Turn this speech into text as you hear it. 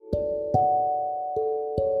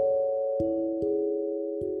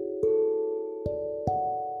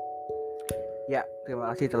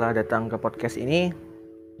Terima kasih telah datang ke podcast ini.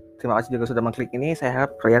 Terima kasih juga sudah mengklik ini. Saya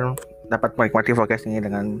harap kalian dapat menikmati podcast ini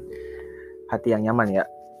dengan hati yang nyaman ya.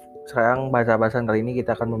 Sekarang bahasan kali ini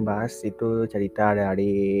kita akan membahas itu cerita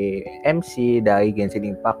dari MC dari Genshin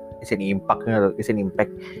Impact.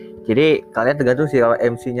 Jadi kalian tergantung sih kalau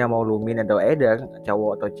MC-nya mau Lumin atau Eder,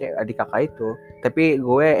 cowok atau cewek, adik kakak itu. Tapi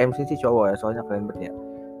gue MC sih cowok ya, soalnya kalian berdua.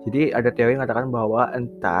 Jadi ada teori yang mengatakan bahwa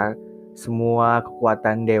entar semua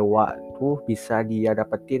kekuatan dewa tuh bisa dia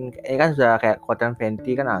dapetin. Kan sudah kayak kekuatan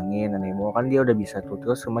Venti kan angin, Anemo kan dia udah bisa tuh.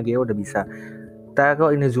 Terus sama dia udah bisa. Ntar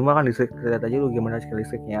kalau Inazuma kan listrik, lihat aja lu gimana skill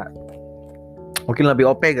listriknya. Mungkin lebih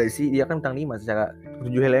OP gak sih? Dia kan bintang 5 secara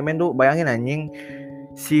 7 elemen tuh. Bayangin anjing,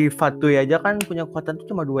 si Fatui aja kan punya kekuatan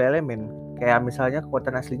tuh cuma 2 elemen. Kayak misalnya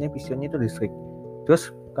kekuatan aslinya visionnya itu listrik.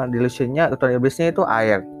 Terus kan delusionnya atau iblisnya itu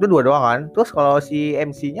air. Itu 2 doang kan. Terus kalau si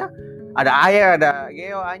MC-nya ada air, ada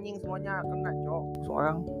geo, anjing semuanya kena cok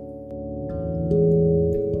seorang.